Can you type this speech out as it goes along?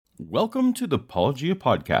Welcome to the Apologia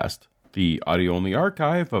Podcast, the audio-only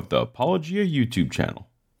archive of the Apologia YouTube channel.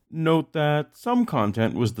 Note that some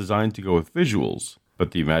content was designed to go with visuals,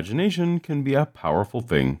 but the imagination can be a powerful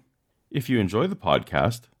thing. If you enjoy the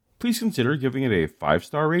podcast, please consider giving it a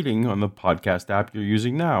 5-star rating on the podcast app you're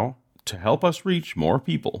using now to help us reach more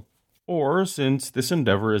people. Or, since this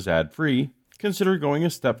endeavor is ad-free, consider going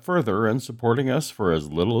a step further and supporting us for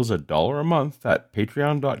as little as $1 a month at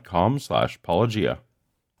patreon.com/apologia.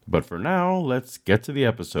 But for now, let's get to the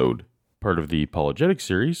episode. Part of the Apologetic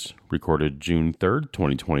series, recorded June 3rd,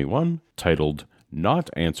 2021, titled Not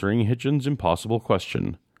Answering Hitchens' Impossible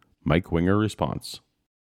Question. Mike Winger response.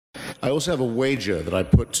 I also have a wager that I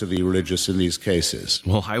put to the religious in these cases.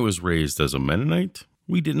 Well, I was raised as a Mennonite.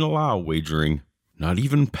 We didn't allow wagering. Not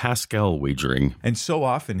even Pascal wagering. And so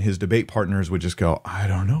often his debate partners would just go, I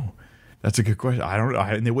don't know. That's a good question. I don't know.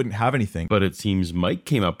 And they wouldn't have anything. But it seems Mike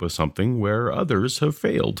came up with something where others have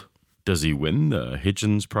failed. Does he win the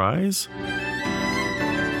Hitchens Prize?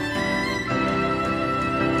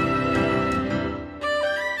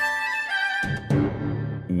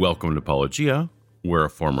 Welcome to Apologia, where a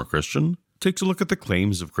former Christian takes a look at the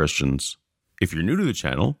claims of Christians. If you're new to the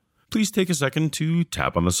channel, please take a second to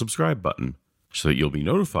tap on the subscribe button so that you'll be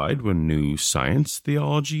notified when new science,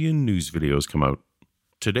 theology, and news videos come out.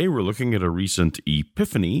 Today we're looking at a recent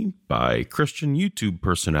epiphany by Christian YouTube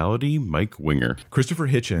personality Mike Winger. Christopher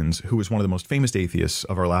Hitchens, who was one of the most famous atheists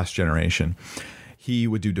of our last generation, he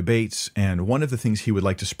would do debates, and one of the things he would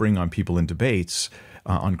like to spring on people in debates,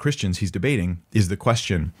 on Christians he's debating, is the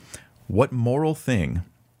question, what moral thing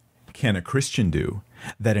can a Christian do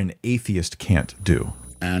that an atheist can't do?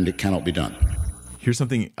 And it cannot be done. Here's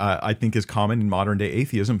something I think is common in modern day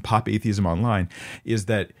atheism, pop atheism online, is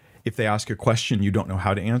that if they ask a question you don't know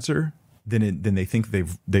how to answer, then they think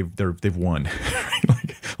they've won.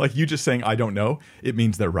 like you just saying I don't know, it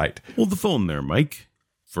means they're right. Well, the phone there, Mike.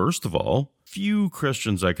 First of all, few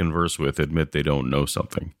Christians I converse with admit they don't know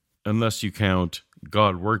something, unless you count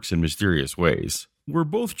God works in mysterious ways. We're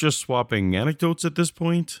both just swapping anecdotes at this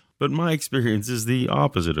point, but my experience is the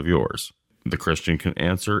opposite of yours. The Christian can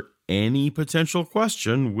answer any potential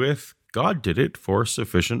question with God did it for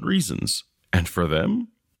sufficient reasons. And for them,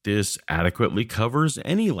 this adequately covers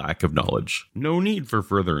any lack of knowledge. No need for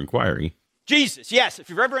further inquiry. Jesus, yes. If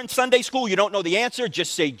you're ever in Sunday school, you don't know the answer,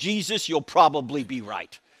 just say Jesus, you'll probably be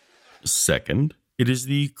right. Second, it is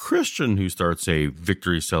the Christian who starts a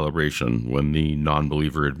victory celebration when the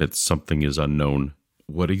non-believer admits something is unknown.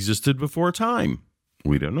 What existed before time?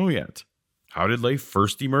 We don't know yet. How did life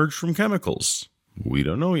first emerge from chemicals? We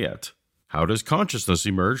don't know yet. How does consciousness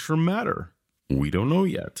emerge from matter? We don't know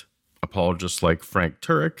yet. Apologists like Frank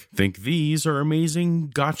Turek think these are amazing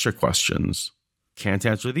gotcha questions. Can't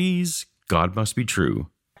answer these, God must be true.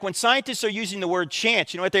 When scientists are using the word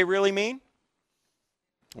chance, you know what they really mean?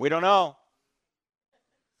 We don't know.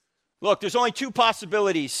 Look, there's only two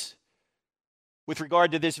possibilities with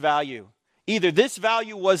regard to this value. Either this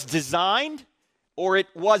value was designed or it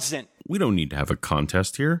wasn't. We don't need to have a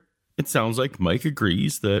contest here. It sounds like Mike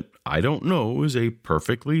agrees that I don't know is a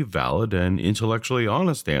perfectly valid and intellectually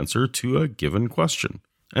honest answer to a given question.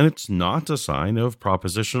 And it's not a sign of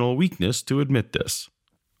propositional weakness to admit this.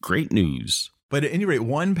 Great news. But at any rate,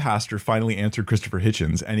 one pastor finally answered Christopher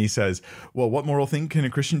Hitchens, and he says, well, what moral thing can a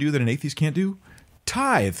Christian do that an atheist can't do?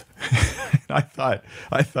 Tithe. I thought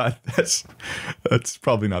that's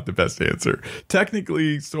probably not the best answer.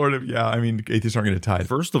 Technically, sort of, yeah. I mean, atheists aren't going to tithe.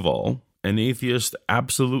 First of all, an atheist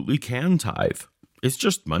absolutely can tithe. It's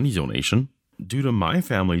just money donation. Due to my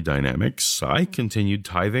family dynamics, I continued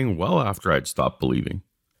tithing well after I'd stopped believing.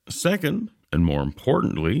 Second, and more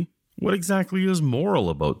importantly, what exactly is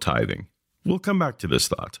moral about tithing? We'll come back to this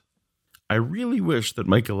thought. I really wish that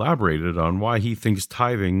Mike elaborated on why he thinks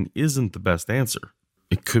tithing isn't the best answer.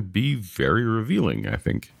 It could be very revealing, I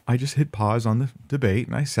think. I just hit pause on the debate,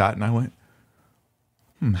 and I sat and I went,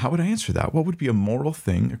 how would I answer that? What would be a moral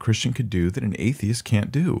thing a Christian could do that an atheist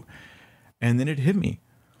can't do? And then it hit me.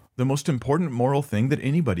 The most important moral thing that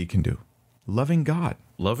anybody can do. Loving God.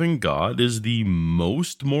 Loving God is the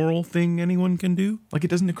most moral thing anyone can do? Like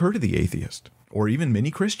it doesn't occur to the atheist, or even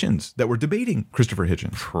many Christians that were debating Christopher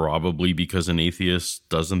Hitchens. Probably because an atheist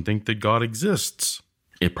doesn't think that God exists.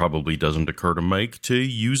 It probably doesn't occur to Mike to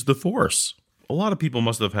use the Force. A lot of people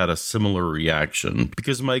must have had a similar reaction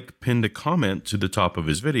because Mike pinned a comment to the top of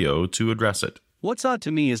his video to address it. What's odd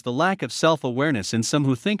to me is the lack of self-awareness in some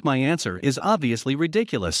who think my answer is obviously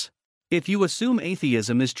ridiculous. If you assume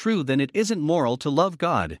atheism is true, then it isn't moral to love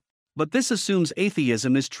God. But this assumes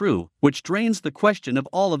atheism is true, which drains the question of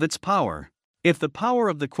all of its power. If the power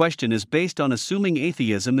of the question is based on assuming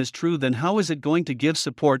atheism is true, then how is it going to give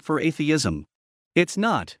support for atheism? It's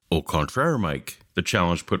not. Au contraire, Mike. The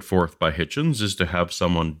challenge put forth by Hitchens is to have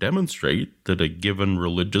someone demonstrate that a given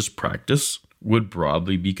religious practice would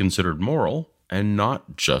broadly be considered moral and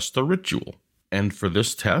not just a ritual. And for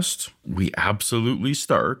this test, we absolutely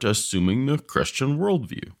start assuming the Christian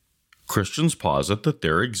worldview. Christians posit that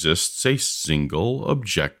there exists a single,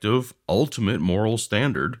 objective, ultimate moral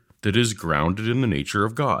standard that is grounded in the nature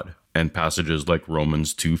of God. And passages like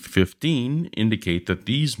Romans 2:15 indicate that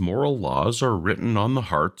these moral laws are written on the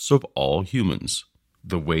hearts of all humans.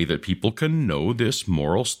 The way that people can know this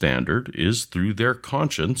moral standard is through their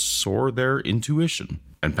conscience or their intuition.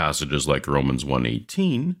 And passages like Romans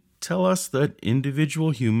 1:18 tell us that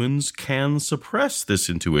individual humans can suppress this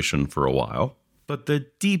intuition for a while, but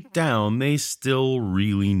that deep down they still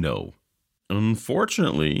really know.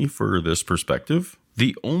 Unfortunately, for this perspective,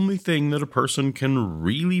 the only thing that a person can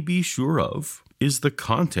really be sure of is the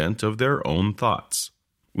content of their own thoughts.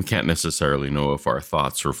 We can't necessarily know if our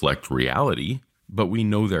thoughts reflect reality, but we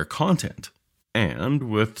know their content. And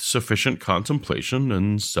with sufficient contemplation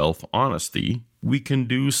and self-honesty, we can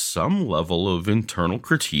do some level of internal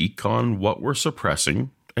critique on what we're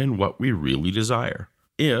suppressing and what we really desire.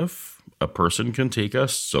 If a person can take a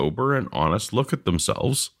sober and honest look at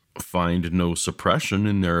themselves, find no suppression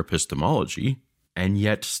in their epistemology, and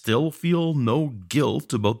yet still feel no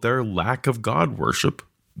guilt about their lack of God worship,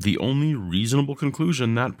 the only reasonable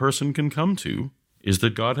conclusion that person can come to is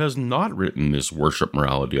that God has not written this worship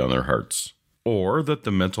morality on their hearts, or that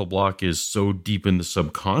the mental block is so deep in the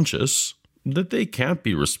subconscious that they can't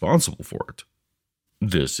be responsible for it.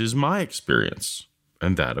 This is my experience,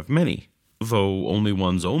 and that of many, though only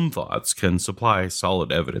one's own thoughts can supply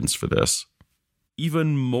solid evidence for this.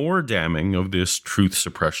 Even more damning of this truth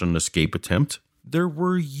suppression escape attempt, there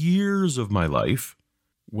were years of my life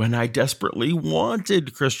when I desperately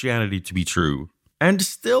wanted Christianity to be true and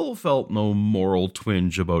still felt no moral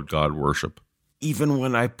twinge about God worship, even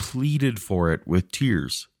when I pleaded for it with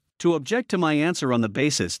tears. To object to my answer on the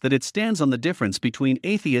basis that it stands on the difference between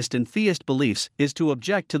atheist and theist beliefs is to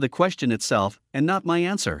object to the question itself and not my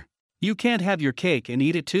answer. You can't have your cake and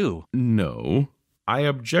eat it too. No, I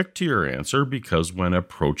object to your answer because when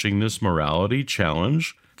approaching this morality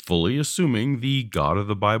challenge, fully assuming the God of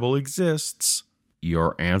the Bible exists,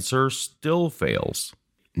 your answer still fails.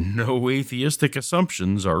 No atheistic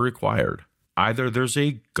assumptions are required. Either there's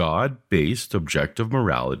a God-based objective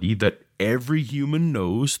morality that every human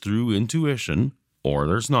knows through intuition, or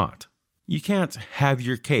there's not. You can't have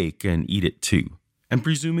your cake and eat it too. And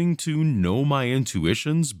presuming to know my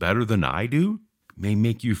intuitions better than I do may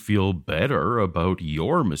make you feel better about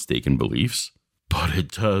your mistaken beliefs, but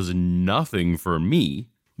it does nothing for me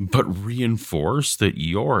but reinforce that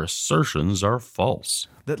your assertions are false.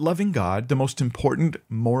 That loving God, the most important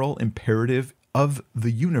moral imperative of the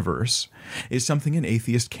universe, is something an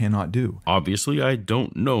atheist cannot do. Obviously, I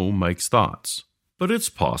don't know Mike's thoughts, but it's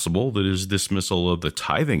possible that his dismissal of the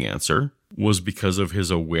tithing answer was because of his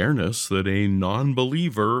awareness that a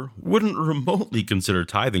non-believer wouldn't remotely consider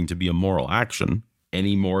tithing to be a moral action,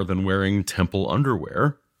 any more than wearing temple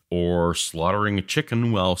underwear, or slaughtering a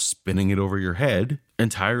chicken while spinning it over your head,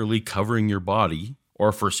 entirely covering your body,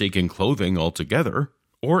 or forsaking clothing altogether,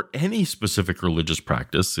 or any specific religious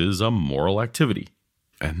practice is a moral activity.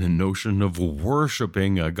 And the notion of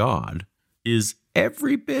worshiping a god is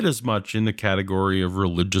every bit as much in the category of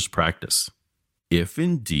religious practice. If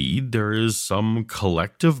indeed there is some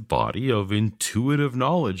collective body of intuitive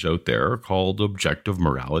knowledge out there called objective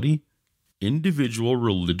morality, individual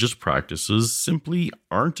religious practices simply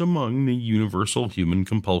aren't among the universal human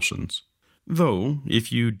compulsions. Though,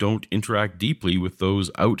 if you don't interact deeply with those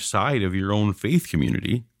outside of your own faith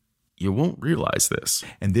community, you won't realize this.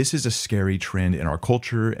 And this is a scary trend in our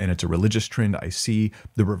culture, and it's a religious trend. I see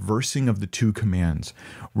the reversing of the two commands,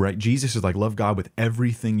 right? Jesus is like, love God with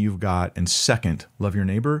everything you've got, and second, love your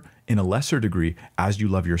neighbor in a lesser degree as you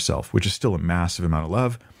love yourself, which is still a massive amount of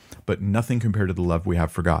love, but nothing compared to the love we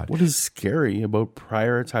have for God. What is scary about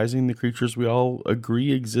prioritizing the creatures we all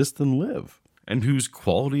agree exist and live, and whose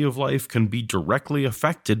quality of life can be directly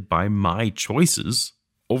affected by my choices,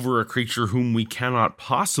 over a creature whom we cannot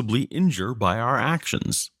possibly injure by our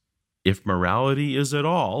actions? If morality is at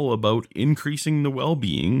all about increasing the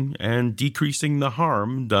well-being and decreasing the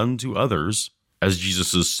harm done to others, as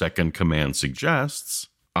Jesus' second command suggests,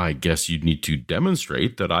 I guess you'd need to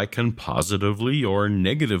demonstrate that I can positively or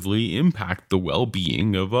negatively impact the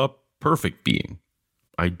well-being of a perfect being.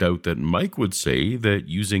 I doubt that Mike would say that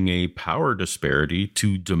using a power disparity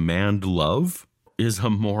to demand love is a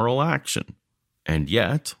moral action. And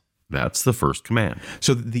yet, That's the first command.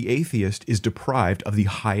 So the atheist is deprived of the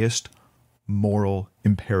highest moral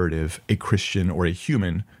imperative a Christian or a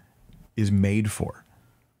human is made for.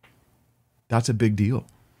 That's a big deal.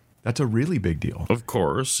 That's a really big deal. Of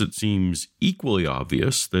course, it seems equally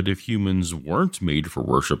obvious that if humans weren't made for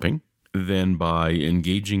worshiping, then by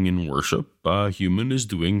engaging in worship, a human is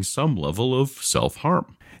doing some level of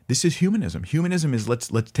self-harm. This is humanism. Humanism is let's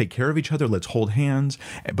take care of each other, let's hold hands,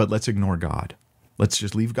 but let's ignore God. Let's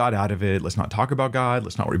just leave God out of it. Let's not talk about God.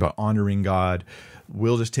 Let's not worry about honoring God.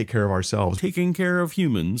 We'll just take care of ourselves. Taking care of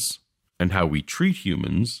humans and how we treat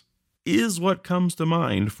humans is what comes to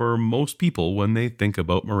mind for most people when they think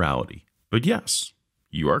about morality. But yes,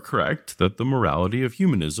 you are correct that the morality of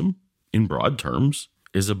humanism, in broad terms,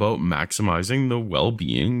 is about maximizing the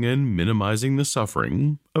well-being and minimizing the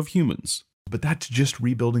suffering of humans. But that's just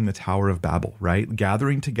rebuilding the Tower of Babel, right?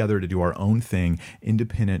 Gathering together to do our own thing,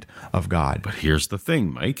 independent of God. But here's the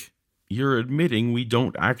thing, Mike. You're admitting we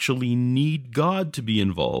don't actually need God to be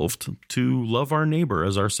involved to love our neighbor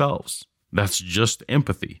as ourselves. That's just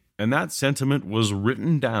empathy. And that sentiment was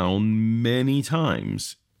written down many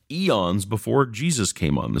times, eons before Jesus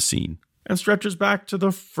came on the scene, and stretches back to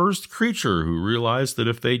the first creature who realized that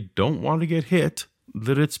if they don't want to get hit,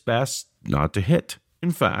 that it's best not to hit.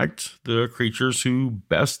 In fact, the creatures who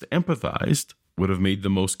best empathized would have made the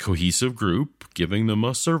most cohesive group, giving them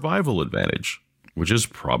a survival advantage, which is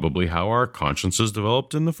probably how our consciences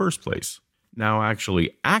developed in the first place. Now,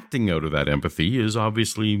 actually acting out of that empathy is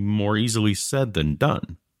obviously more easily said than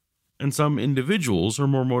done, and some individuals are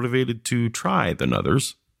more motivated to try than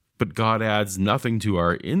others, but God adds nothing to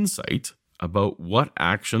our insight about what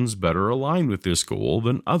actions better align with this goal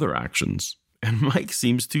than other actions. And Mike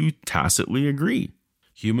seems to tacitly agree.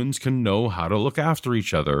 Humans can know how to look after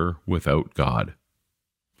each other without God.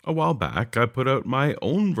 A while back, I put out my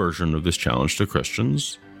own version of this challenge to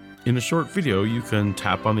Christians. In a short video, you can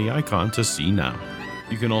tap on the icon to see now.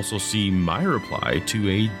 You can also see my reply to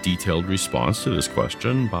a detailed response to this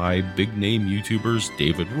question by big-name YouTubers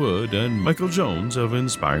David Wood and Michael Jones of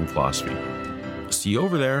Inspiring Philosophy. See you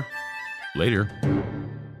over there. Later.